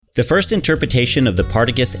The first interpretation of the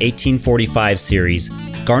Partagas 1845 series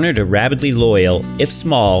garnered a rabidly loyal, if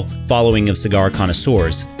small, following of cigar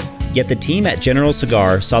connoisseurs, yet the team at General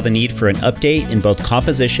Cigar saw the need for an update in both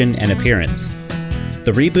composition and appearance.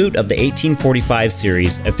 The reboot of the 1845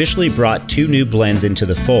 series officially brought 2 new blends into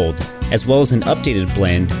the fold, as well as an updated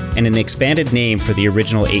blend and an expanded name for the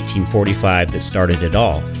original 1845 that started it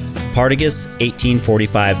all, Partagas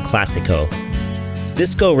 1845 Classico.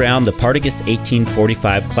 This go-round, the Partagas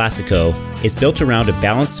 1845 Classico is built around a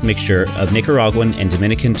balanced mixture of Nicaraguan and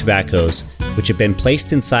Dominican tobaccos, which have been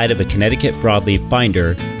placed inside of a Connecticut broadleaf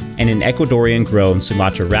binder and an Ecuadorian-grown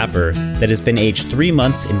Sumatra wrapper that has been aged 3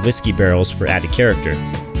 months in whiskey barrels for added character.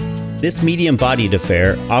 This medium-bodied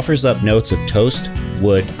affair offers up notes of toast,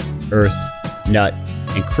 wood, earth, nut,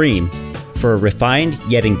 and cream for a refined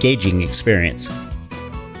yet engaging experience.